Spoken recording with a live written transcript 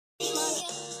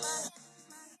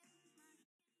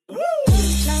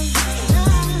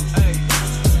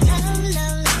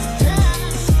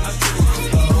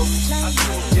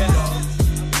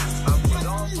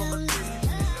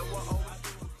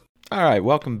right,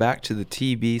 welcome back to the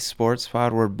TB Sports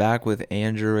Pod. We're back with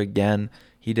Andrew again.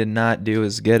 He did not do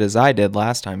as good as I did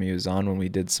last time he was on when we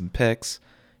did some picks.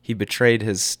 He betrayed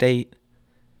his state,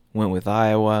 went with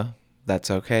Iowa. That's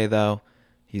okay, though.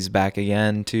 He's back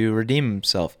again to redeem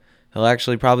himself. He'll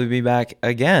actually probably be back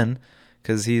again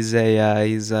because he's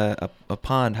a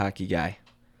pond hockey guy.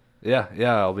 Yeah,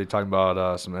 I'll be talking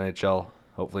about some NHL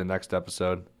hopefully next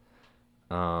episode.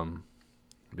 But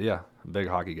yeah, big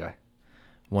hockey guy.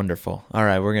 Wonderful. All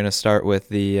right, we're going to start with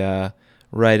the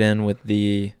right in with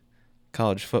the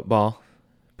college football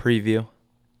preview.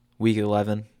 Week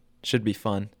 11 should be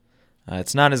fun.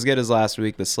 It's not as good as last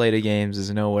week. The slate of games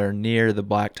is nowhere near the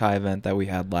black tie event that we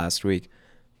had last week,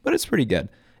 but it's pretty good.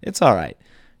 It's all right.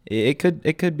 It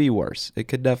could be worse. It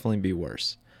could definitely be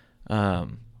worse.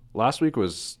 Last week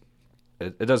was.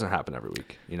 It doesn't happen every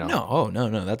week, you know.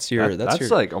 No. That's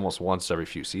like almost once every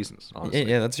few seasons, honestly.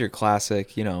 Yeah, that's your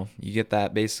classic. You get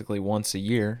that basically once a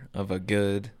year of a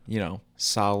good,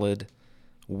 solid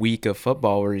week of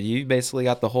football where you basically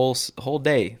got the whole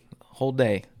day,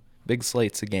 big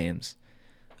slates of games.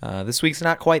 This week's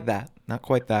not quite that,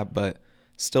 but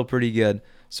still pretty good.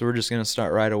 So we're just gonna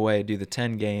start right away. Do the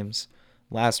 10 games.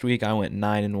 Last week I went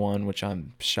 9-1, which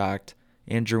I'm shocked.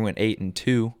 Andrew went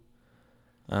 8-2.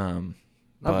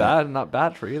 Not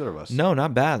bad for either of us. No,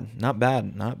 not bad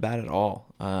at all.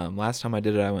 Last time I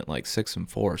did it, I went like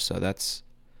 6-4, so that's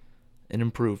an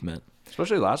improvement.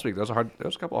 Especially last week, there was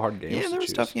a couple of hard games. Yeah, there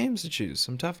was tough games to choose.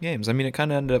 Some tough games. I mean, it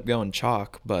kind of ended up going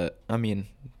chalk, but I mean,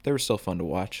 they were still fun to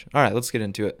watch. All right, let's get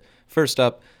into it. First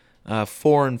up,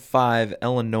 4-5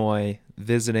 Illinois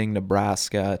visiting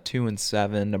Nebraska,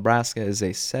 2-7. Nebraska is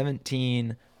a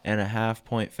 17.5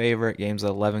 point favorite. Game's at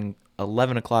 11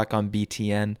 o'clock on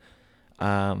BTN.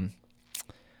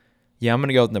 Yeah, I'm going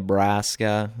to go with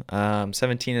Nebraska.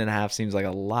 17.5 seems like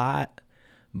a lot,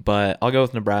 but I'll go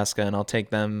with Nebraska and I'll take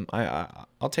them.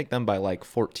 I'll take them by like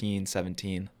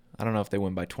 14-17. I don't know if they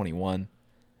win by 21.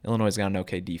 Illinois got an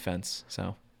okay defense,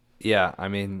 so. Yeah, I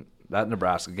mean, that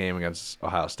Nebraska game against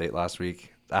Ohio State last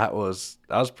week, that was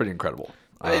pretty incredible.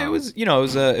 It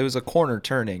was a corner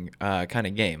turning kind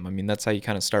of game. I mean, that's how you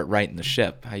kind of start righting the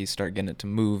ship, how you start getting it to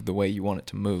move the way you want it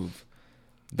to move.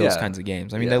 Those kinds of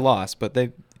games. I mean, they lost, but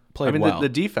they played well. The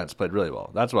defense played really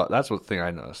well. That's what thing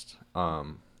I noticed.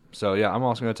 So yeah, I'm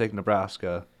also going to take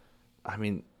Nebraska. I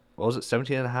mean, what was it,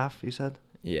 17.5? You said?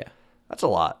 Yeah, that's a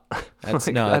lot. That's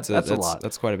a lot.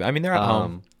 That's quite a bit. I mean, they're at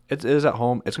home. It is at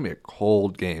home. It's going to be a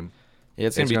cold game. Yeah,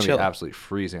 it's going to be absolutely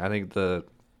freezing. I think the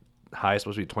high is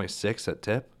supposed to be 26 at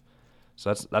tip.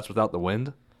 So that's without the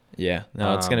wind. Yeah,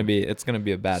 no, it's going to be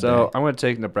a bad day. So I'm going to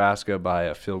take Nebraska by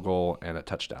a field goal and a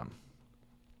touchdown.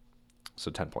 So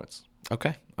 10 points.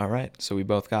 Okay. All right. So we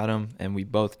both got them, and we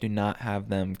both do not have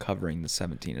them covering the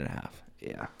 17.5.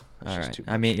 Yeah. All right.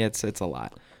 I mean, it's a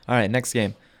lot. All right. Next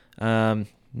game. Not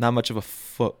much of a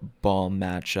football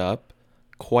matchup,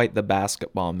 quite the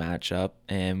basketball matchup,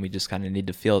 and we just kind of need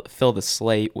to fill the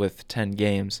slate with 10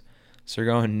 games. So we're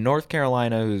going North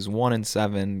Carolina, who's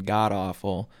 1-7, god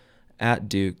awful, at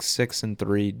Duke,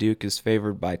 6-3. Duke is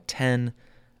favored by 10,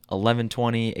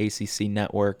 11-20 ACC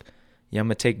Network. Yeah, I'm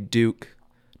going to take Duke.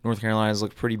 North Carolina's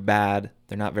look pretty bad.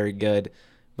 They're not very good.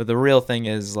 But the real thing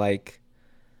is,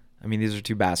 these are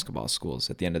two basketball schools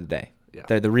at the end of the day.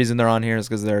 Yeah. The reason they're on here is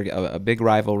because they're a big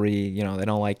rivalry. They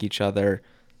don't like each other.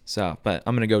 So, but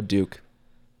I'm going to go Duke.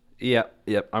 Yep.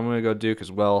 I'm going to go Duke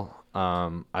as well.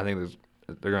 I think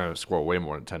they're going to score way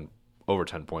more than over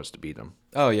 10 points to beat them.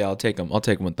 Oh, yeah, I'll take them. I'll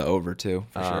take them with the over, too,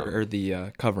 for sure, or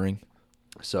the covering.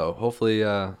 So, hopefully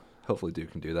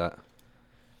Duke can do that.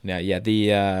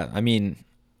 Yeah.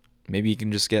 Maybe you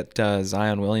can just get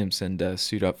Zion Williamson to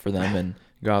suit up for them and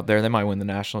go out there. They might win the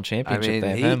national championship.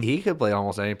 He could play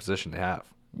almost any position they have.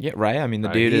 Yeah, right. I mean, the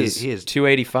dude is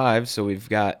 285, so we've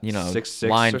got 6'6"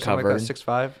 line or covered. Like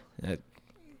 6'5".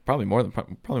 Probably more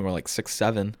like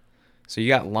 6'7". So you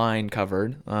got line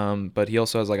covered. But he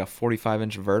also has like a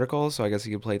 45-inch vertical, so I guess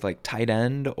he could play like tight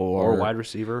end or wide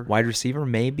receiver. Wide receiver,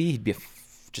 maybe. He'd be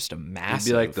just a massive.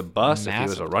 He'd be like the bus if he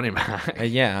was a running back.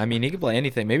 Yeah, I mean, he could play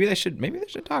anything. Maybe they should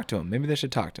talk to him.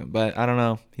 But I don't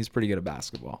know. He's pretty good at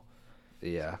basketball.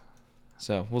 Yeah.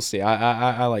 So we'll see.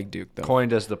 I like Duke though.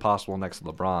 Coined as the possible next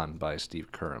LeBron by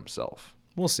Steve Kerr himself.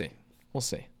 We'll see. All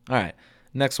right.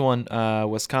 Next one,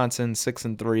 Wisconsin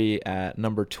 6-3 at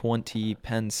number 20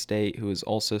 Penn State, who is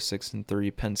also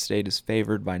 6-3. Penn State is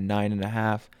favored by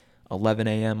 9.5, 11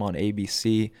 a.m. on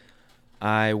ABC.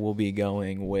 I will be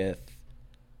going with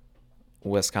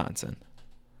Wisconsin.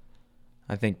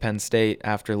 I think Penn State,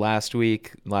 after last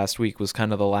week was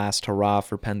kind of the last hurrah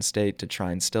for Penn State to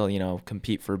try and still,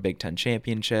 compete for a Big Ten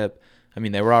championship. I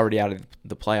mean, they were already out of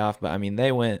the playoff, but I mean,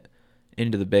 they went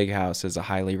into the Big House as a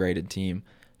highly rated team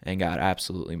and got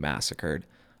absolutely massacred.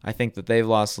 I think that they've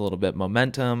lost a little bit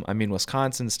momentum. I mean,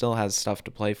 Wisconsin still has stuff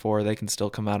to play for. They can still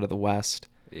come out of the West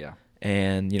Yeah.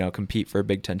 and, compete for a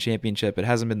Big Ten championship. It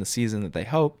hasn't been the season that they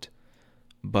hoped,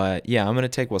 but yeah, I'm going to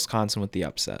take Wisconsin with the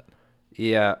upset.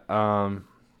 Yeah.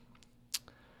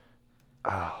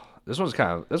 This one's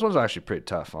actually pretty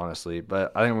tough, honestly.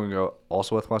 But I think we're gonna go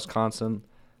also with Wisconsin.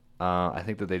 I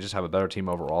think that they just have a better team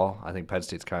overall. I think Penn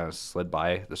State's kind of slid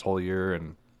by this whole year,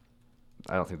 and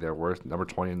I don't think they're worth number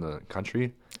 20 in the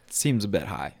country. It seems a bit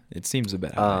high.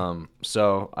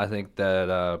 So I think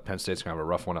that Penn State's gonna have a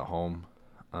rough one at home.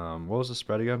 What was the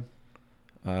spread again?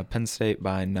 Penn State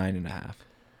by 9.5.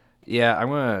 Yeah,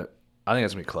 I think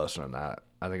it's gonna be closer than that.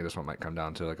 I think this one might come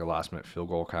down to like a last-minute field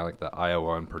goal, kind of like the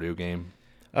Iowa and Purdue game.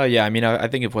 Oh, yeah. I mean, I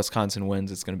think if Wisconsin wins,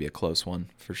 it's going to be a close one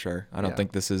for sure. I don't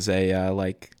think this is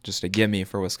just a gimme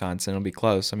for Wisconsin. It'll be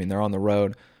close. I mean, they're on the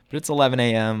road, but it's 11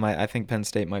 a.m. I think Penn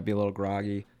State might be a little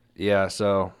groggy. Yeah,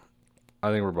 so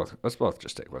I think let's both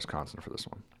just take Wisconsin for this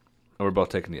one. And we're both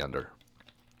taking the under.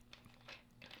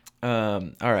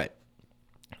 All right.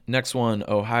 Next one,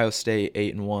 Ohio State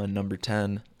 8-1, number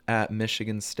 10 at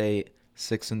Michigan State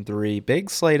 6-3. Big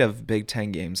slate of Big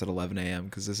Ten games at 11 a.m.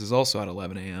 because this is also at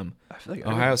 11 a.m. I feel like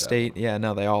Ohio State, yeah,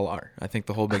 no, they all are. I think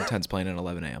the whole Big Ten's playing at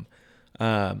 11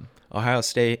 a.m. Ohio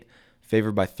State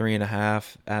favored by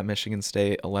 3.5 at Michigan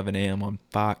State, 11 a.m. on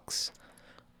Fox.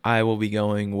 I will be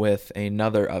going with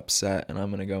another upset, and I'm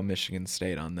going to go Michigan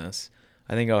State on this.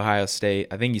 I think Ohio State,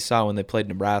 I think you saw when they played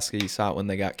Nebraska, you saw it when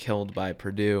they got killed by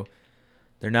Purdue.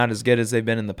 They're not as good as they've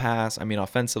been in the past. I mean,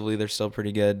 offensively, they're still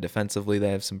pretty good. Defensively,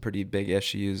 they have some pretty big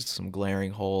issues, some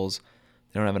glaring holes.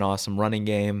 They don't have an awesome running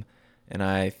game. And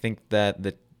I think that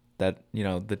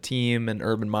the team and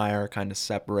Urban Meyer are kind of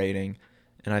separating.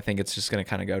 And I think it's just going to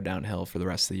kind of go downhill for the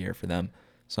rest of the year for them.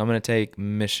 So I'm going to take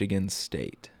Michigan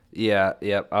State. Yeah.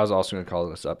 I was also going to call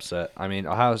this upset. I mean,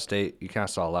 Ohio State, you kind of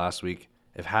saw last week.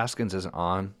 If Haskins isn't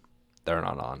on, they're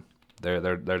not on.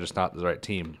 They're just not the right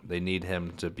team. They need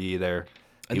him to be there.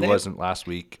 He wasn't last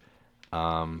week.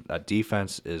 That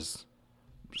defense is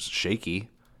shaky.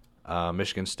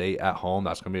 Michigan State at home,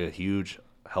 that's going to be a huge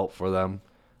help for them.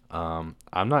 I'm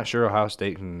not sure Ohio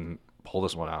State can pull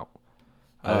this one out.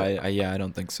 I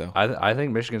don't think so. I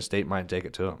think Michigan State might take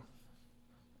it to them.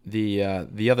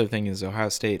 The other thing is Ohio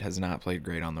State has not played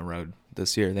great on the road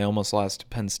this year. They almost lost to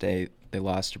Penn State. They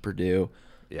lost to Purdue.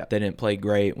 Yeah. They didn't play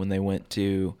great when they went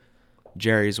to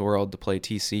Jerry's World to play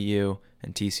TCU,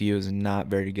 and TCU is not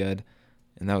very good.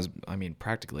 And that was,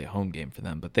 practically a home game for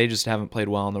them. But they just haven't played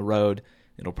well on the road.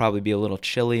 It'll probably be a little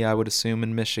chilly, I would assume,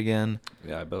 in Michigan.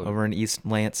 Yeah, I believe. Over in East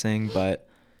Lansing. But,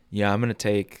 yeah, I'm going to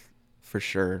take, for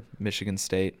sure, Michigan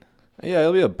State. Yeah,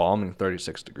 it'll be a balming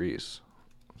 36 degrees.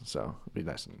 So it'll be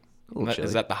nice and a little chilly.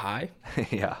 Is that the high?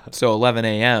 Yeah. So 11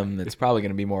 a.m., it's probably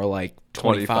going to be more like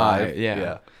 25.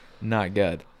 Yeah. Not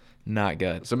good.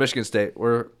 So Michigan State,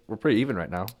 we're pretty even right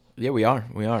now. Yeah, we are.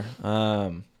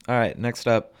 All right, next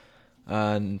up,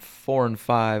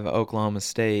 4-5 Oklahoma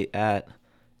State at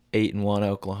 8-1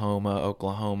 Oklahoma.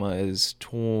 Oklahoma is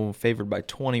favored by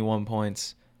 21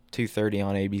 points, 2:30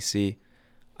 on ABC.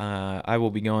 I will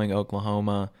be going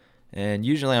Oklahoma, and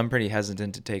usually I'm pretty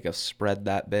hesitant to take a spread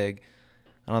that big.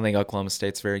 I don't think Oklahoma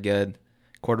State's very good.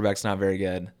 Quarterback's not very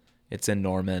good. It's in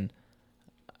Norman.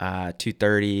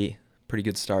 2:30, pretty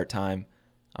good start time.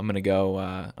 I'm gonna go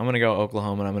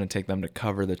Oklahoma, and I'm gonna take them to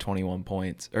cover the 21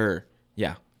 points.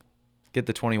 Get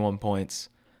the 21 points,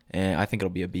 and I think it'll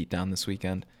be a beatdown this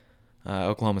weekend.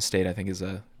 Oklahoma State, I think, is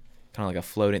a kind of like a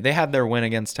floating. They had their win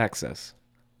against Texas.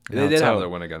 They did have their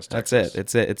win against Texas.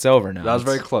 That's it. It's over now. That was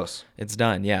very close. It's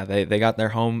done. Yeah, they got their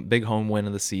big home win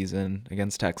of the season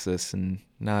against Texas, and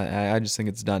I just think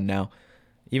it's done now.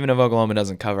 Even if Oklahoma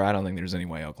doesn't cover, I don't think there's any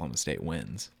way Oklahoma State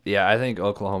wins. Yeah, I think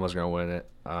Oklahoma's going to win it.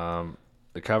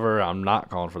 The cover, I'm not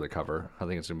calling for the cover. I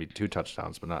think it's going to be 2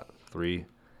 touchdowns, but not 3.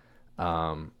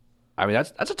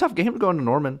 That's a tough game to go into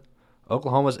Norman.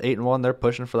 Oklahoma's 8-1. They're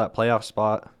pushing for that playoff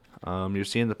spot. You've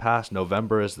seen in the past,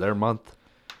 November is their month.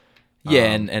 Yeah,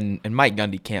 and Mike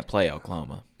Gundy can't play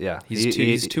Oklahoma. Yeah,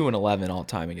 he's 2-11 all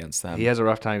time against them. He has a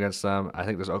rough time against them. I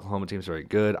think this Oklahoma team's very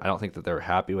good. I don't think that they were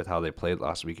happy with how they played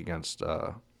last week against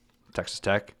Texas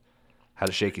Tech. Had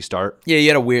a shaky start. Yeah, you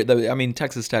had a weird.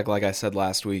 Texas Tech, like I said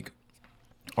last week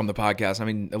on the podcast.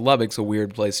 Lubbock's a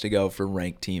weird place to go for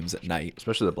ranked teams at night,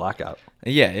 especially the blackout.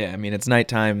 Yeah. It's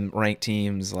nighttime ranked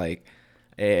teams like.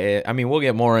 We'll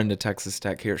get more into Texas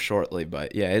Tech here shortly,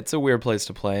 but yeah, it's a weird place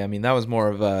to play. That was more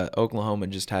of a Oklahoma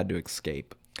just had to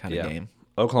escape kind of game.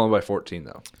 Oklahoma by 14,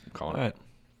 though. I'm calling it.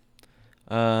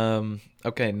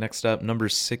 Okay, next up, number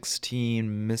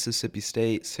 16, Mississippi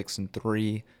State,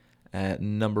 6-3. At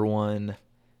number 1,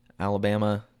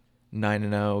 Alabama,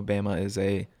 9-0. Bama is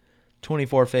a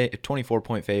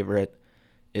 24-point favorite.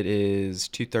 It is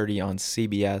 2:30 on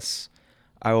CBS.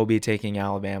 I will be taking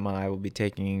Alabama. I will be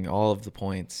taking all of the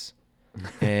points.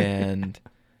 And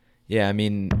yeah, I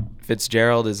mean,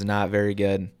 Fitzgerald is not very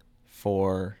good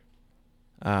for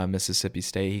Mississippi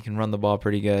State. He can run the ball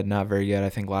pretty good, not very good. I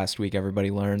think last week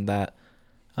everybody learned that.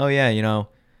 Oh yeah,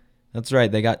 that's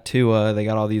right. They got Tua. They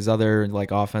got all these other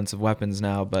like offensive weapons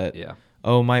now. But Yeah.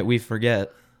 oh, might we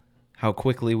forget how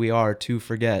quickly we are to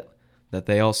forget that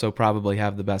they also probably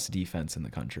have the best defense in the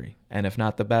country, and if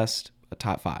not the best, a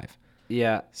top 5.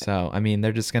 Yeah. So I mean,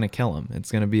 they're just gonna kill him.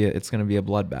 It's gonna be a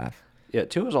bloodbath. Yeah,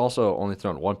 Tua's also only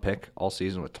thrown 1 pick all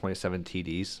season with 27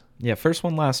 TDs. Yeah, first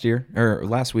one last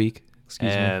week.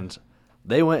 Excuse me. And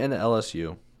they went into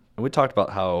LSU, and we talked about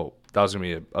how that was going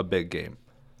to be a big game,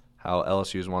 how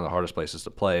LSU is one of the hardest places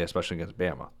to play, especially against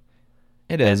Bama.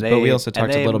 It is, but we also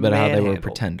talked a little bit how they were manhandled.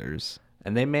 pretenders.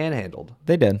 And they manhandled.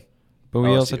 They did. But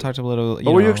we also LSU. talked a little.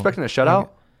 But were you expecting a shutout?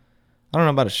 I don't know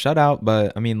about a shutout,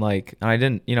 but I mean, like, I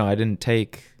didn't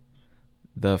take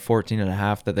the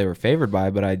 14.5 that they were favored by,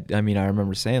 but I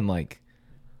remember saying like,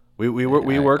 we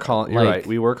were calling. You're like- right.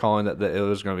 We were calling that it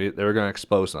was going to be. They were going to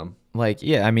expose them. like,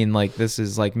 yeah, I mean, like, this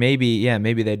is like maybe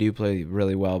they do play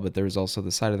really well, but there's also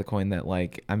the side of the coin that,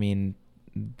 like, I mean,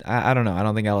 I don't know. I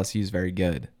don't think LSU is very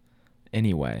good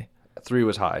anyway. 3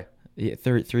 was high. Yeah,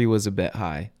 three was a bit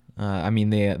high. I mean,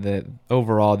 the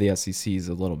overall the SEC is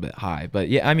a little bit high, but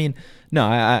yeah, I mean, no,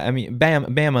 I mean,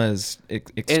 Bama is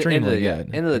extremely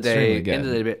good. End of the day,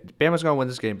 Extremely good. Bama's going to win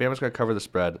this game. Bama's going to cover the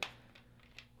spread.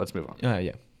 Let's move on.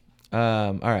 Yeah.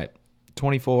 All right.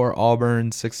 24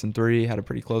 Auburn 6-3 had a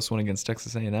pretty close one against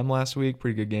Texas A&M last week.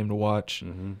 Pretty good game to watch.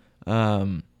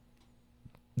 Mm-hmm.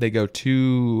 They go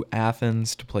to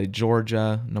Athens to play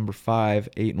Georgia, number 5,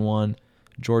 8-1.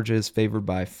 Georgia is favored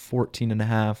by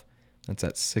 14.5. That's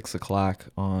at 6:00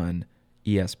 on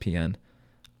ESPN.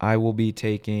 I will be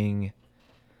taking.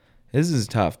 This is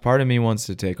tough. Part of me wants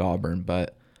to take Auburn,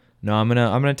 but no, I'm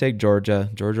gonna take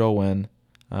Georgia. Georgia will win.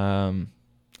 I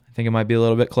think it might be a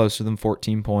little bit closer than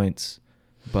 14 points,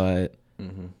 but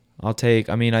I'll take.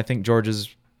 I mean, I think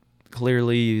Georgia's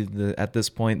clearly at this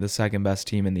point the second best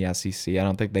team in the SEC. I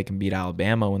don't think they can beat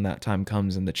Alabama when that time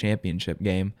comes in the championship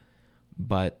game,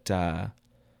 but.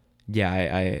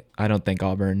 Yeah, I don't think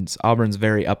Auburn's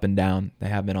very up and down. They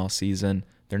have been all season.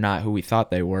 They're not who we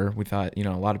thought they were. We thought, a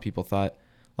lot of people at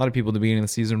the beginning of the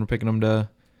season were picking them to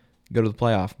go to the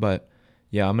playoff. But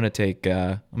yeah, I'm gonna take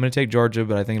Georgia,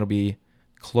 but I think it'll be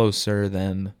closer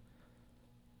than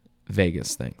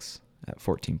Vegas thinks at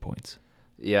 14 points.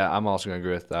 Yeah, I'm also going to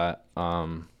agree with that.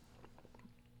 Auburn,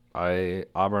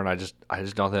 I just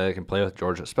don't think they can play with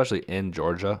Georgia, especially in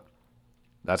Georgia.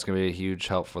 That's going to be a huge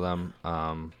help for them.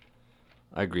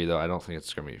 I agree, though. I don't think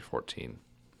it's going to be 14,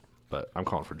 but I'm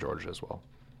calling for Georgia as well.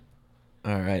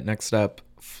 All right, next up,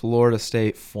 Florida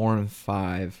State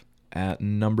 4-5 at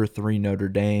number 3 Notre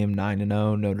Dame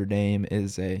 9-0. Notre Dame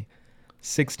is a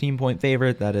 16-point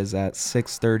favorite. That is at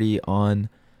 6:30 on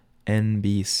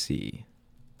NBC.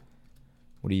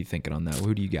 What are you thinking on that?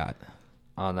 Who do you got?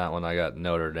 On that one, I got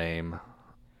Notre Dame.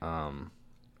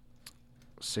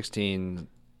 16,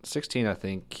 I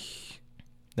think.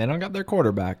 They don't got their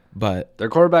quarterback, but Their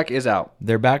quarterback is out.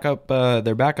 their backup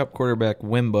quarterback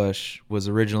Wimbush was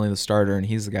originally the starter, and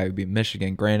he's the guy who beat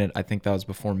Michigan. Granted, I think that was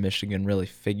before Michigan really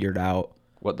figured out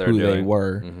What they're who doing. they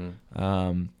were.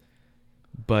 Mhm.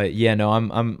 But yeah, no,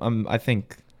 I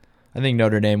think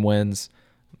Notre Dame wins,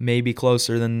 maybe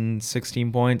closer than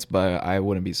 16 points, but I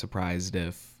wouldn't be surprised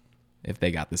if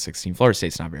they got the 16. Florida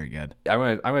State's not very good.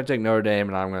 I'm gonna take Notre Dame,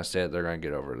 and I'm gonna say that they're gonna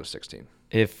get over the 16.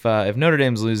 If Notre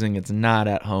Dame's losing, it's not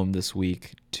at home this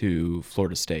week to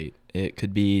Florida State. It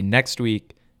could be next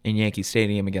week in Yankee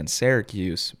Stadium against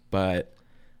Syracuse, but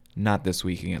not this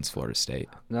week against Florida State.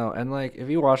 No, and like if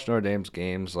you watch Notre Dame's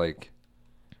games, like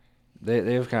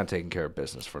they've kind of taken care of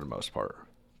business for the most part.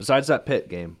 Besides that Pitt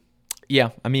game,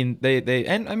 Yeah, I mean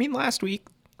last week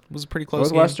was a pretty close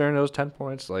game. Northwestern, it was 10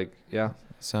 points. Like yeah,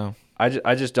 So I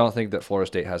just don't think that Florida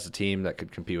State has a team that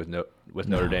could compete with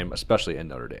Notre Dame, especially in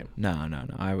Notre Dame. no.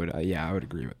 I would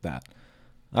agree with that.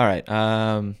 All right,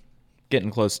 getting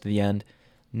close to the end.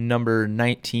 Number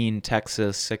 19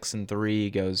 Texas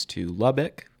 6-3 goes to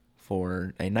Lubbock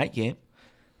for a night game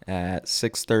at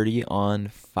 6:30 on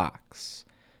Fox.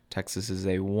 Texas is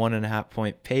a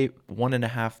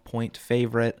 1.5 point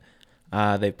favorite.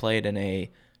 They played in a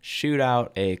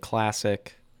shootout, a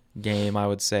classic game, I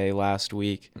would say, last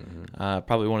week.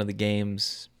 Probably one of the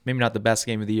games maybe not the best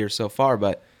game of the year so far,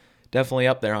 but definitely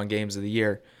up there on games of the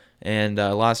year. And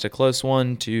lost a close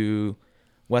one to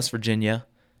West Virginia.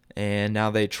 And now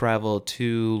they travel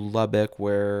to Lubbock,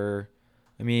 where,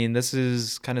 I mean, this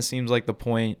is kind of seems like the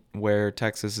point where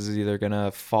Texas is either going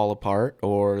to fall apart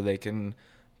or they can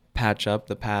patch up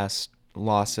the past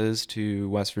losses to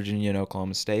West Virginia and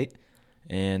Oklahoma State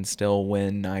and still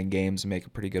win 9 games and make a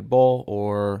pretty good bowl,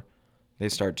 or they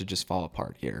start to just fall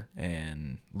apart here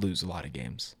and lose a lot of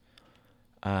games.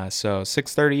 So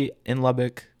 6:30 in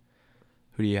Lubbock.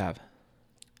 Who do you have?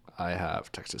 I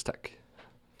have Texas Tech.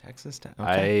 Texas Tech.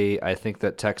 Okay. I think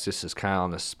that Texas is kind of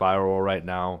on a spiral right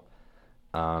now.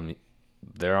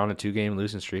 They're on a 2-game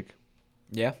losing streak.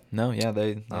 Yeah. No. Yeah.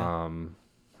 They. Yeah.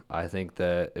 I think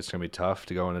that it's going to be tough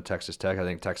to go into Texas Tech. I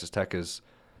think Texas Tech is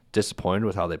disappointed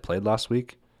with how they played last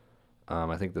week.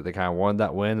 I think that they kind of wanted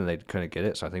that win and they couldn't get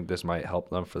it. So I think this might help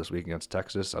them for this week against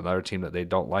Texas, another team that they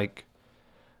don't like.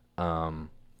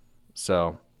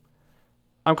 So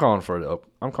I'm calling for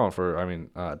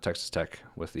Texas Tech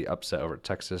with the upset over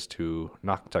Texas to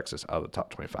knock Texas out of the top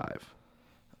 25.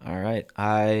 All right.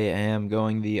 I am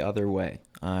going the other way.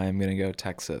 I'm going to go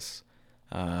Texas.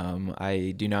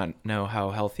 I do not know how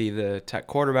healthy the Tech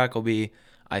quarterback will be.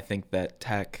 I think that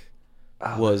Tech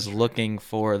was looking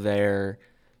for their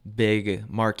big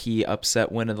marquee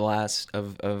upset win of the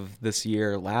of this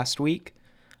year last week.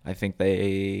 I think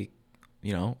they,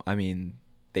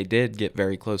 they did get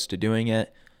very close to doing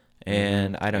it.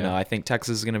 And I don't know. I think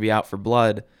Texas is going to be out for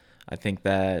blood. I think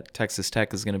that Texas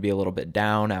Tech is going to be a little bit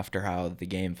down after how the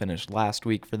game finished last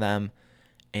week for them.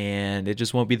 And it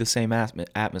just won't be the same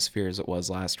atmosphere as it was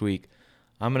last week.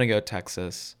 I'm going to go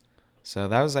Texas. So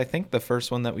that was, I think, the first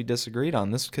one that we disagreed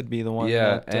on. This could be the one.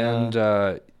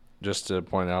 Yeah, just to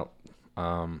point out,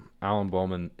 Alan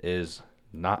Bowman is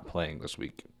not playing this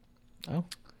week. Oh.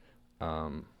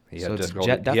 He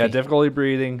had difficulty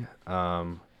breathing,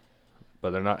 but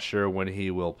they're not sure when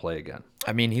he will play again.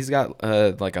 I mean, he's got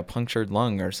like a punctured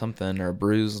lung or something, or a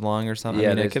bruised lung or something.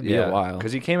 Yeah, it could be a while.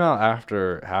 Because he came out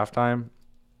after halftime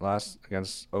last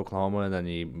against Oklahoma, and then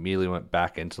he immediately went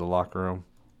back into the locker room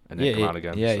and didn't come out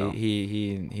again. Yeah, so.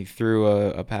 he threw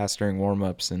a pass during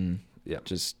warm-ups and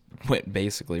just went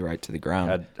basically right to the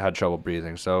ground. Had trouble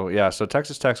breathing. So, so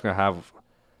Texas Tech's going to have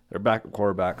their backup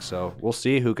quarterback. So we'll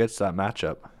see who gets that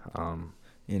matchup.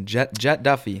 And Jet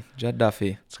Duffy.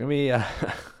 It's going to be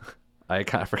I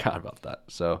kind of forgot about that.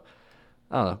 So,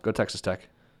 I don't know. Go Texas Tech.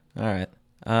 All right.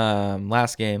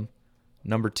 Last game,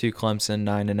 number 2 Clemson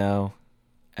 9-0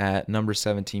 at number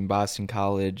 17 Boston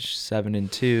College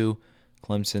 7-2.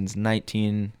 Clemson's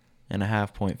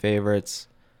 19.5-point favorites.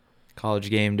 College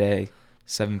game day,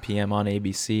 7 p.m. on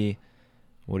ABC.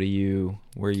 Where are you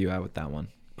at with that one?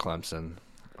 Clemson.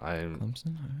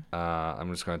 Clemson? I'm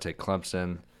just going to take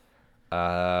Clemson.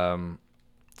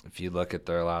 If you look at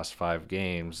their last 5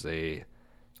 games, they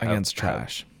against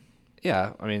trash.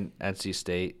 Yeah, I mean NC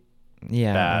State.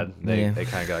 Yeah, bad. They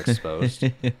kind of got exposed.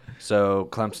 So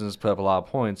Clemson's put up a lot of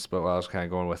points, but what I was kind of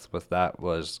going with that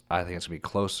was I think it's gonna be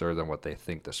closer than what they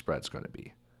think the spread's going to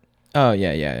be. Oh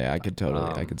yeah. I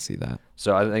could see that.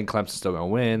 So I think Clemson's still going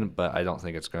to win, but I don't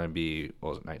think it's going to be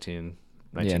 19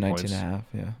 points. 19.5.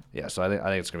 Yeah. Yeah. So I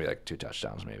think it's going to be like 2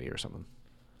 touchdowns maybe or something.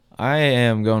 I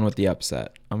am going with the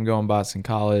upset. I'm going Boston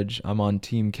College. I'm on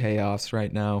Team Chaos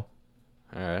right now.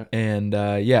 All right. And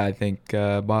I think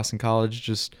Boston College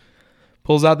just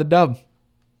pulls out the dub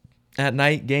at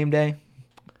night, game day.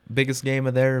 Biggest game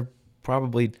of their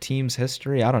probably team's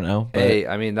history. I don't know. But hey,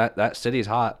 I mean that city's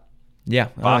hot. Yeah.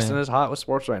 Boston is hot with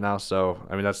sports right now, so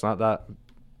I mean that's not that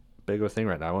big of a thing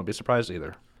right now. I wouldn't be surprised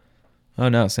either. Oh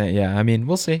no, I mean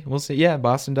we'll see. Yeah,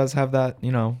 Boston does have that,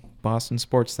 Boston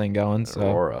sports thing going. So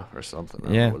Aurora or something. I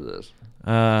don't know what it is.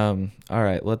 All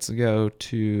right, let's go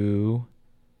to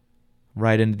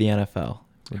right into the NFL.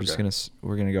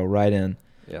 We're gonna go right in.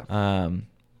 Yeah.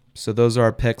 So those are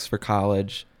our picks for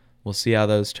college. We'll see how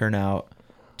those turn out.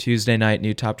 Tuesday night,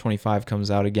 new top 25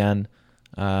 comes out again.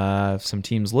 If some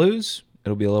teams lose,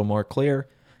 it'll be a little more clear.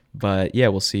 But yeah,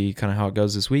 we'll see kind of how it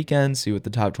goes this weekend. See what the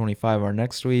top 25 are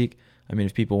next week. I mean,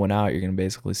 if people went out, you're gonna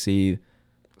basically see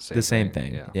the same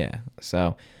thing. Yeah.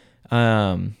 So,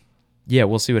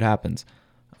 we'll see what happens.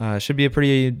 Should be a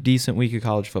pretty decent week of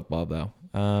college football, though.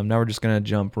 Now we're just going to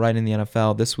jump right in the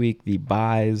NFL. This week, the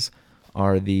byes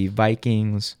are the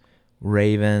Vikings,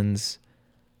 Ravens,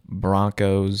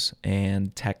 Broncos,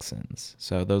 and Texans.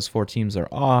 So those 4 teams are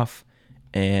off,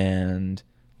 and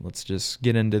let's just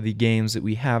get into the games that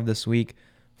we have this week.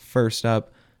 First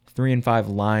up, 3-5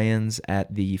 Lions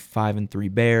at the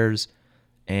 5-3 Bears.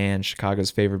 And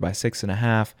Chicago's favored by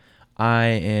 6.5. I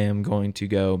am going to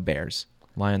go Bears.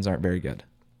 Lions aren't very good.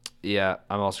 Yeah,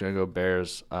 I'm also gonna go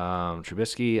Bears.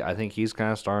 Trubisky, I think he's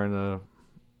kind of starting to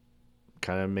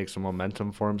kind of make some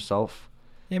momentum for himself.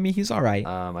 I mean, he's all right.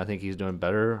 I think he's doing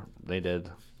better than they did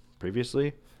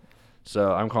previously.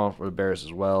 So I'm calling for the Bears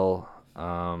as well.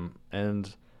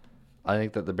 And I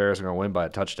think that the Bears are going to win by a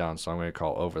touchdown, so I'm going to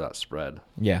call over that spread.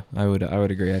 Yeah, I would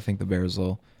agree. I think the Bears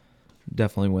will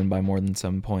definitely win by more than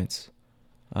 7 points.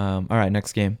 All right,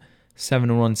 next game.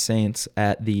 7-1 Saints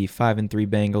at the 5-3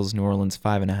 Bengals. New Orleans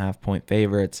 5.5-point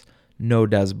favorites. No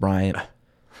Dez Bryant.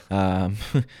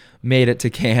 Made it to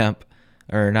camp,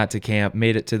 or not to camp.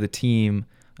 Made it to the team.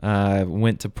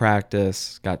 Went to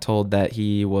practice. Got told that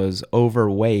he was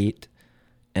overweight,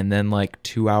 and then like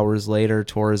 2 hours later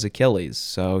tore his Achilles.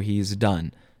 So he's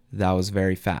done. That was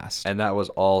very fast. And that was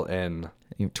all in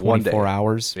 24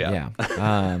 hours. Yeah.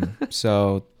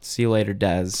 So see you later,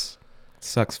 Dez.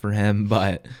 Sucks for him,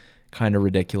 but kind of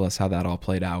ridiculous how that all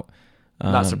played out.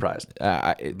 Not surprised.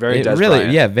 Very Dez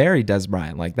Bryant. Yeah, very Dez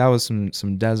Bryant. Like that was some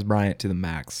Dez Bryant to the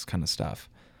max kind of stuff.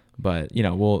 But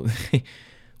we'll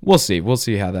see. We'll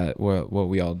see how that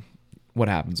what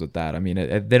happens with that. I mean,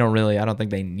 they don't really. I don't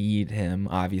think they need him.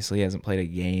 Obviously, he hasn't played a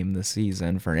game this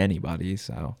season for anybody.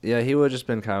 So yeah, he would have just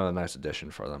been kind of a nice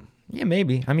addition for them. Yeah,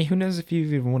 maybe. I mean, who knows if you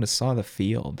even would have saw the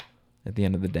field at the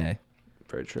end of the day.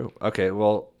 Very true. Okay,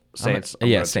 well, Saints.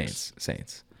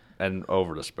 Saints. And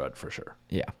over the spread for sure.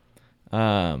 Yeah.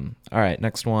 All right,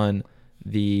 next one.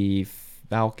 The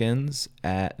Falcons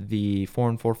at the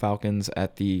 4-4 Falcons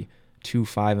at the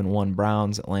 2-5-1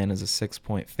 Browns. Atlanta's a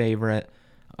 6-point favorite.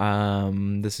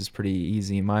 This is pretty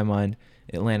easy in my mind.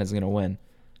 Atlanta's going to win.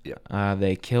 Yeah.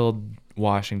 They killed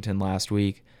Washington last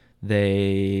week.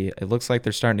 It looks like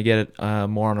they're starting to get it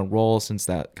more on a roll since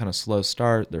that kind of slow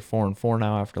start. They're 4-4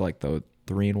 now after like the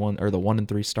 3-1 or the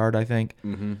 1-3 start, I think.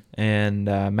 Mm-hmm. And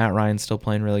Matt Ryan's still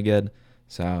playing really good.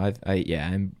 So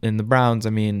and the Browns,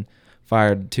 I mean,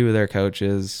 fired 2 of their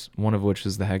coaches, one of which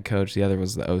is the head coach, the other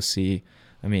was the OC.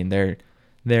 I mean, they're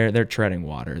treading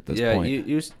water at this point.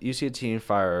 Yeah, you see a team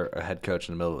fire a head coach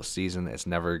in the middle of the season, it's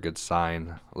never a good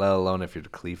sign, let alone if you're the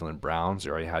Cleveland Browns.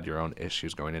 You already had your own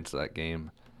issues going into that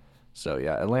game. So,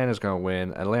 yeah, Atlanta's going to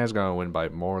win. Atlanta's going to win by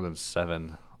more than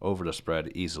 7 over the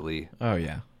spread easily. Oh,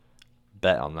 yeah.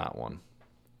 Bet on that one.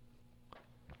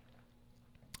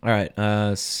 All right,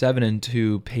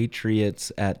 7-2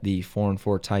 Patriots at the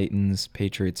 4-4 Titans.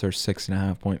 Patriots are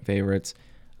 6.5-point favorites.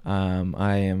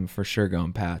 I am for sure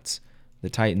going Pats. The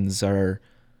Titans are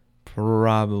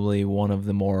probably one of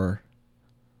the more,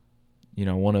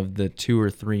 one of the 2 or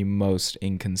 3 most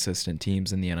inconsistent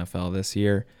teams in the NFL this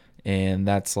year. And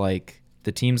that's like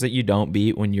the teams that you don't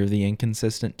beat when you're the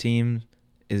inconsistent team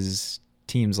is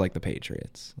teams like the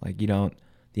Patriots. Like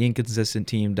the inconsistent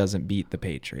team doesn't beat the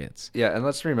Patriots. Yeah, and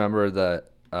let's remember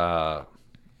that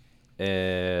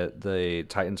the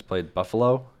Titans played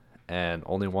Buffalo and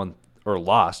only won or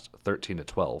lost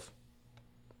 13-12.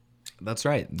 That's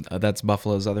right. That's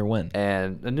Buffalo's other win.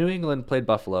 And New England played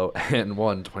Buffalo and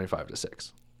won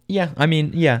 25-6. Yeah, I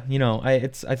mean, yeah, I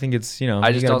think it's you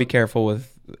gotta be careful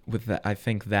with that. I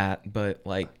think that, but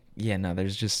like, yeah, no,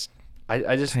 there's just.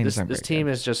 This team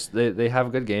is just they have a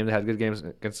good game. They had good games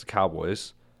against the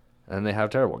Cowboys, and they have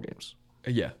terrible games.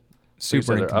 Yeah,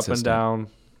 super they're inconsistent. Up and down.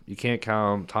 You can't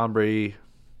count Tom Brady.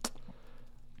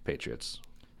 Patriots.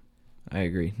 I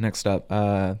agree. Next up,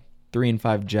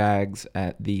 3-5 Jags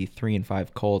at the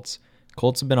 3-5 Colts.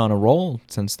 Colts have been on a roll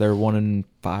since their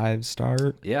 1-5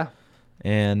 start. Yeah,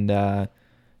 and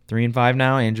 3-5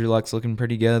 now. Andrew Luck's looking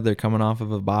pretty good. They're coming off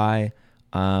of a bye.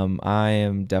 I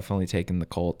am definitely taking the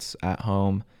Colts at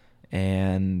home,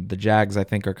 and the Jags I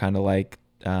think are kind of like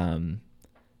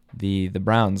the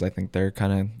Browns. I think they're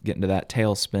kind of getting to that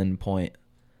tailspin point.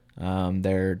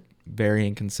 They're very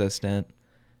inconsistent,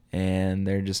 and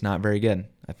they're just not very good.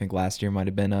 I think last year might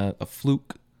have been a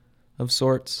fluke of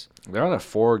sorts. They're on a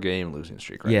 4-game losing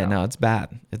streak right now. Yeah, no, it's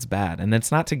bad. It's bad, and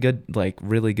it's not to good, like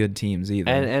really good teams either.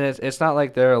 And it's not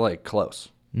like they're like close.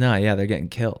 No, yeah, they're getting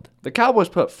killed. The Cowboys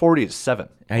put 40-7.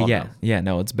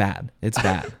 No, it's bad. It's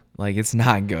bad. Like, it's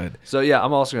not good. So, yeah,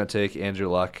 I'm also going to take Andrew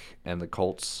Luck and the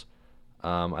Colts.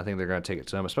 I think they're going to take it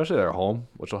to them, especially they're at home,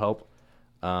 which will help.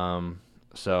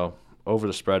 So, over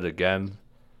the spread again.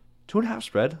 2.5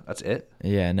 spread. That's it.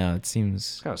 Yeah, no, it seems.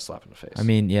 It's kind of a slap in the face. I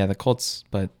mean, yeah, the Colts,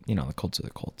 but, the Colts are the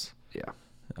Colts. Yeah.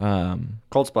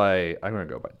 Colts I'm going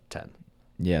to go by 10.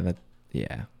 Yeah.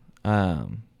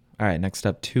 All right, next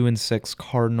up, 2-6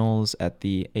 Cardinals at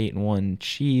the 8-1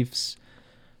 Chiefs.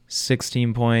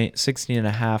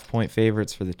 16.5 point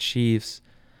favorites for the Chiefs.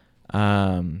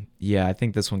 Yeah, I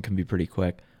think this one can be pretty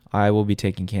quick. I will be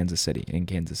taking Kansas City in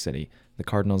Kansas City. The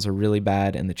Cardinals are really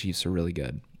bad and the Chiefs are really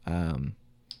good.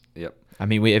 Yep. I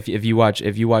mean, if you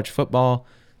watch football,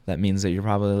 that means that you're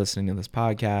probably listening to this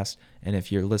podcast. And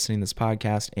if you're listening to this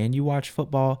podcast and you watch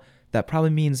football, that probably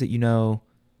means that you know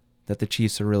that the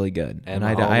Chiefs are really good. And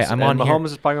I'm Mahomes, on here. Mahomes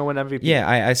is probably going to win MVP. Yeah,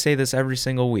 I say this every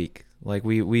single week. Like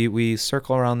we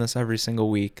circle around this every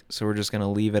single week, so we're just gonna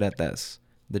leave it at this.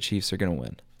 The Chiefs are gonna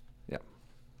win. Yeah.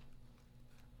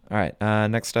 All right.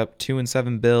 Next up,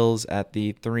 2-7 Bills at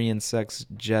the 3-6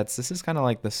 Jets. This is kind of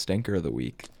like the stinker of the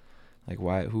week. Like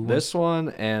why? Who? This one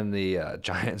and the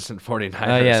Giants and 49ers.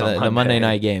 Oh yeah, on the Monday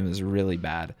night game is really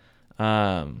bad.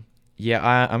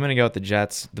 Yeah, I'm gonna go with the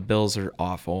Jets. The Bills are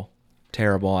awful,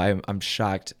 terrible. I'm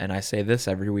shocked, and I say this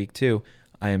every week too.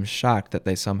 I am shocked that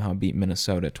they somehow beat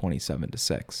Minnesota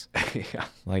 27-6. Yeah.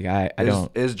 Like I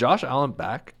don't. Is Josh Allen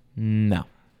back? No,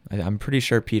 I'm pretty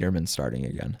sure Peterman's starting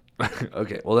again.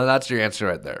 Okay, well then that's your answer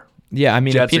right there. Yeah, I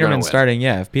mean, Jets if are gonna Peterman's win. starting,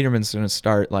 yeah, if Peterman's going to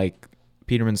start, like,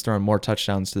 Peterman's throwing more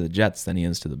touchdowns to the Jets than he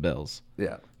is to the Bills.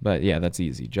 Yeah. But, yeah, that's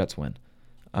easy. Jets win.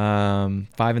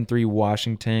 5-3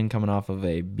 Washington coming off of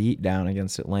a beatdown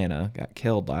against Atlanta. Got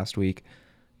killed last week.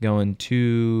 Going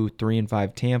to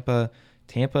 3-5 Tampa.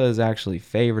 Tampa is actually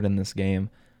favored in this game.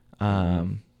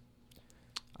 I'm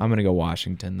going to go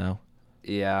Washington, though.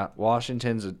 Yeah,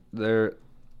 Washington's their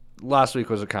last week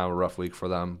was a kind of a rough week for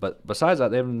them, but besides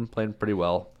that, they've been playing pretty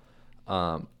well.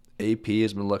 AP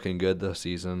has been looking good this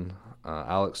season.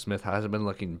 Alex Smith hasn't been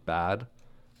looking bad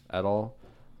at all.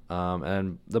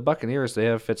 And the Buccaneers, they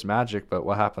have Fitzmagic, but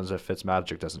what happens if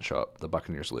Fitzmagic doesn't show up? The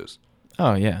Buccaneers lose.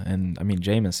 Oh, yeah, and, I mean,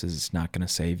 Jameis is not going to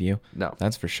save you. No.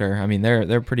 That's for sure. I mean,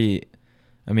 they're pretty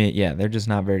 – I mean, yeah, they're just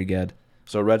not very good.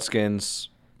 So Redskins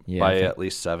Yeah, by I think- at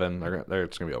least 7. It's going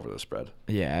to be over the spread.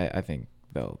 Yeah, I think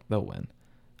they'll win.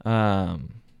 All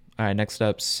right, next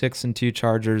up, 6-2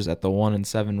 Chargers at the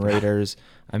 1-7 Raiders.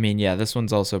 I mean, yeah, this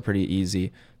one's also pretty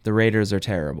easy. The Raiders are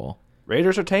terrible.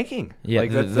 Raiders are tanking. Yeah,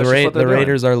 Like, the that's just what they're doing.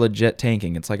 Raiders are legit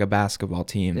tanking. It's like a basketball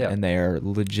team, Yeah. and they are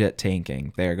legit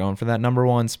tanking. They are going for that number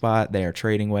 1 spot. They are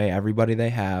trading away everybody they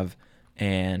have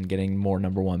and getting more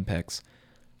number 1 picks.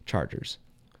 Chargers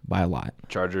by a lot.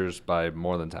 Chargers by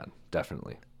more than 10,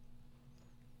 definitely.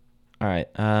 All right,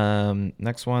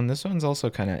 next one. This one's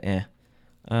also kind of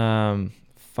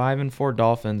 5-4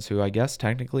 Dolphins, who I guess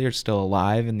technically are still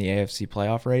alive in the AFC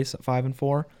playoff race at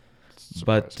 5-4,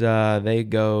 but they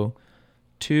go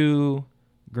to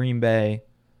Green Bay,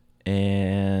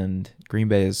 and Green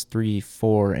Bay is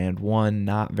 3-4-1,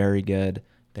 not very good.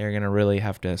 They're gonna really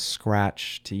have to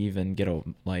scratch to even get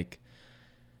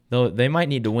though they might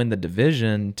need to win the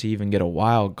division to even get a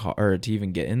wild card or to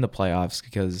even get in the playoffs,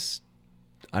 because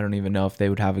I don't even know if they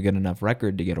would have a good enough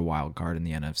record to get a wild card in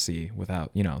the NFC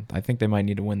without, I think they might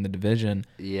need to win the division.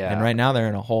 Yeah. And right now they're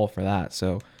in a hole for that.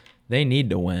 So they need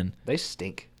to win. They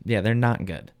stink. Yeah, they're not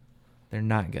good. They're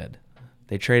not good.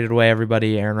 They traded away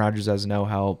everybody. Aaron Rodgers has no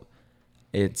help.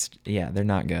 They're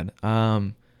not good.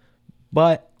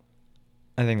 But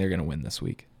I think they're going to win this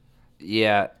week.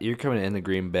 Yeah, you're coming into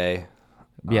Green Bay.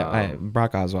 Yeah,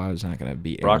 Brock Osweiler is not going to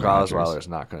beat Brock Aaron Rodgers. Osweiler is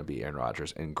not going to beat Aaron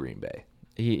Rodgers in Green Bay.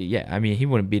 He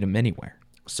wouldn't beat him anywhere.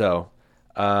 So,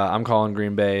 I'm calling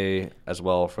Green Bay as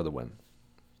well for the win.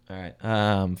 All right.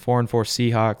 4-4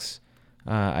 Seahawks.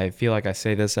 I feel like I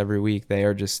say this every week. They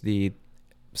are just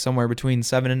somewhere between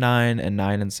 7-9 and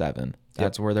 9-7.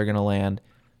 That's where they're gonna land.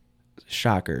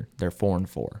 Shocker. They're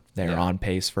 4-4. They're on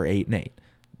pace for 8-8.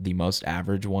 The most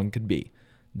average one could be.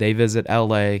 They visit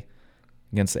LA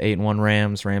against the 8-1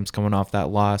 Rams. Rams coming off that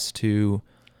loss to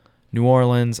New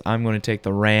Orleans. I'm going to take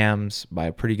the Rams by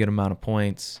a pretty good amount of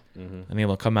points. Mm-hmm. I think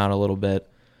they'll come out a little bit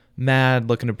mad,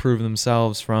 looking to prove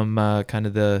themselves from kind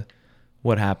of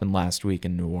what happened last week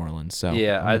in New Orleans. So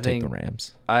Yeah, I'm gonna I take think- the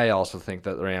Rams. I also think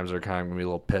that the Rams are kind of going to be a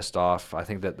little pissed off. I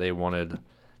think that they wanted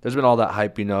 – there's been all that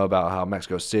hype, about how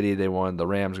Mexico City, they wanted the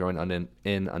Rams going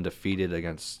undefeated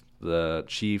against the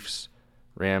Chiefs.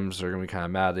 Rams are going to be kind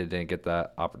of mad they didn't get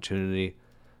that opportunity.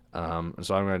 And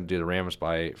so I'm going to do the Rams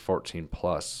by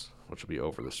 14+, which will be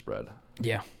over the spread.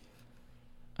 Yeah.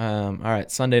 All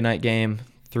right, Sunday night game.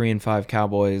 3-5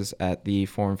 Cowboys at the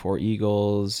 4-4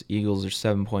 Eagles. Eagles are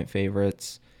 7-point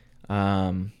favorites.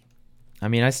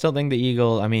 I still think the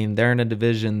Eagles, they're in a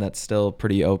division that's still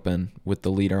pretty open, with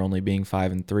the leader only being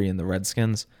 5-3 in the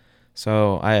Redskins.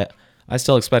 So I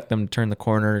still expect them to turn the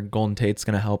corner. Golden Tate's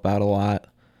going to help out a lot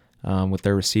with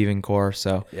their receiving core.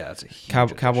 So Yeah, it's a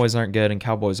huge Cowboys aren't good, and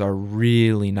Cowboys are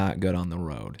really not good on the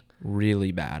road.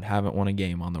 Really bad. Haven't won a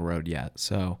game on the road yet.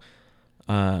 So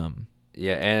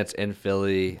Yeah, and it's in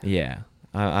Philly. yeah,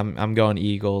 I'm going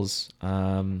Eagles.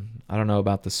 I don't know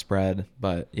about the spread,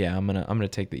 but yeah, I'm gonna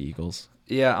take the Eagles.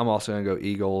 Yeah, I'm also going to go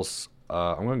Eagles.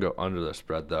 I'm going to go under the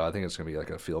spread, though. I think it's going to be like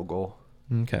a field goal.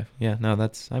 Okay. Yeah. No,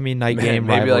 that's. I mean, night game.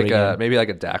 maybe rivalry like a game. maybe like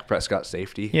a Dak Prescott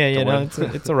safety. Yeah. to Yeah. No,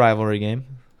 win. it's a rivalry game.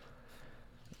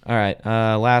 All right.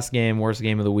 Last game, worst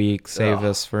game of the week. Save Ugh.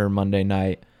 us for Monday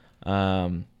night.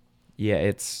 Yeah,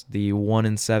 it's the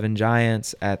 1-7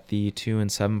 Giants at the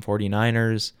 2-7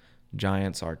 49ers.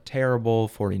 Giants are terrible.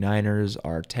 49ers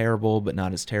are terrible, but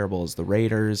not as terrible as the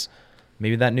Raiders.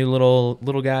 Maybe that new little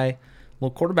guy,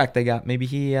 little quarterback they got. Maybe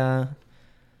he.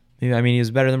 Maybe, I mean, he was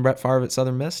better than Brett Favre at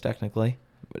Southern Miss, technically,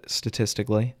 but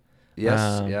statistically.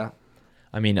 Yes. Yeah.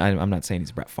 I mean, I'm not saying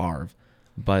he's Brett Favre,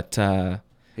 but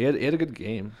He had a good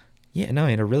game. yeah, no,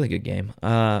 he had a really good game.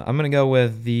 I'm going to go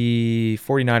with the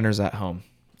 49ers at home.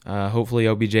 Hopefully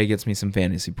OBJ gets me some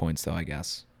fantasy points, though, I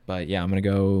guess. But, yeah, I'm going to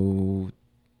go,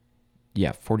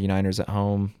 49ers at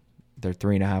home. They're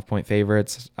 3.5-point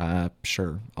favorites.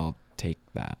 Sure, I'll take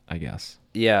that, I guess.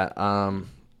 Yeah.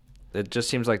 It just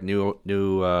seems like New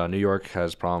York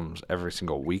has problems every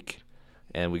single week,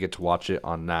 and we get to watch it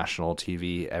on national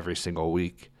TV every single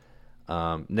week.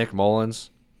 Nick Mullins,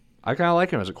 I kind of like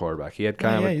him as a quarterback. He had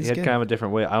kind of a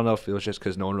different way. I don't know if it was just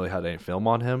because no one really had any film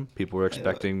on him. People were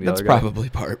expecting the other guy. That's probably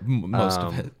most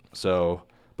of it. So,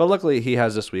 but luckily he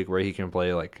has this week where he can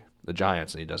play like the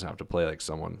Giants, and he doesn't have to play like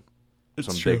some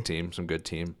true. big team, some good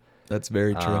team. That's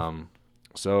very true.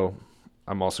 So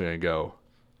I'm also gonna go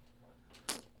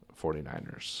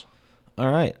 49ers.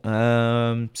 All right.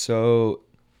 So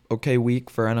okay week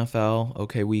for NFL,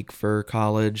 okay week for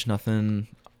college. Nothing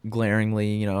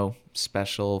glaringly,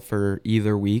 special for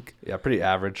either week. Yeah, pretty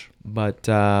average. But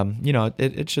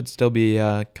it should still be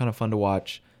kind of fun to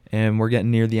watch. And we're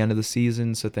getting near the end of the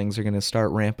season, so things are going to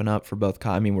start ramping up for both.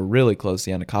 I mean, we're really close to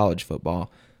the end of college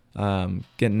football.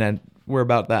 We're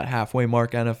about that halfway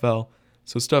mark NFL,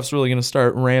 so stuff's really going to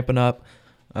start ramping up.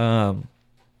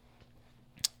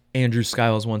 Andrew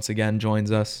Skiles once again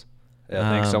joins us. Yeah,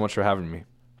 thanks so much for having me.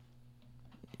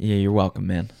 Yeah, you're welcome,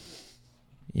 man.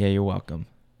 Yeah, you're welcome.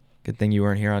 Good thing you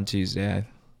weren't here on Tuesday.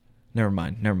 Never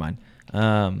mind.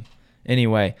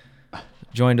 Anyway,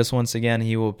 joined us once again.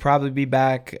 He will probably be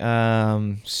back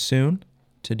soon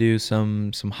to do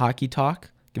some hockey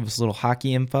talk, give us a little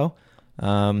hockey info.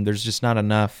 There's just not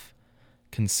enough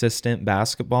consistent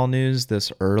basketball news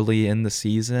this early in the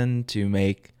season to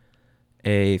make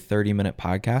a 30-minute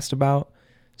podcast about.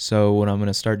 So what I'm going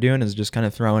to start doing is just kind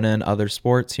of throwing in other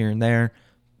sports here and there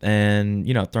and,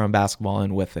 throwing basketball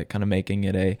in with it, kind of making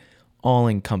it a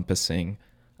all-encompassing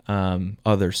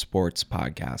other sports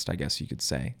podcast, I guess you could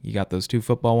say. You got those two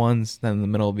football ones, then in the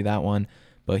middle will be that one.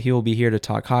 But he will be here to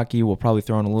talk hockey. We'll probably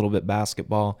throw in a little bit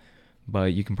basketball,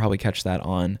 but you can probably catch that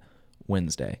on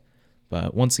Wednesday.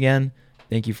 But once again,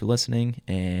 thank you for listening,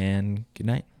 and good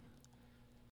night.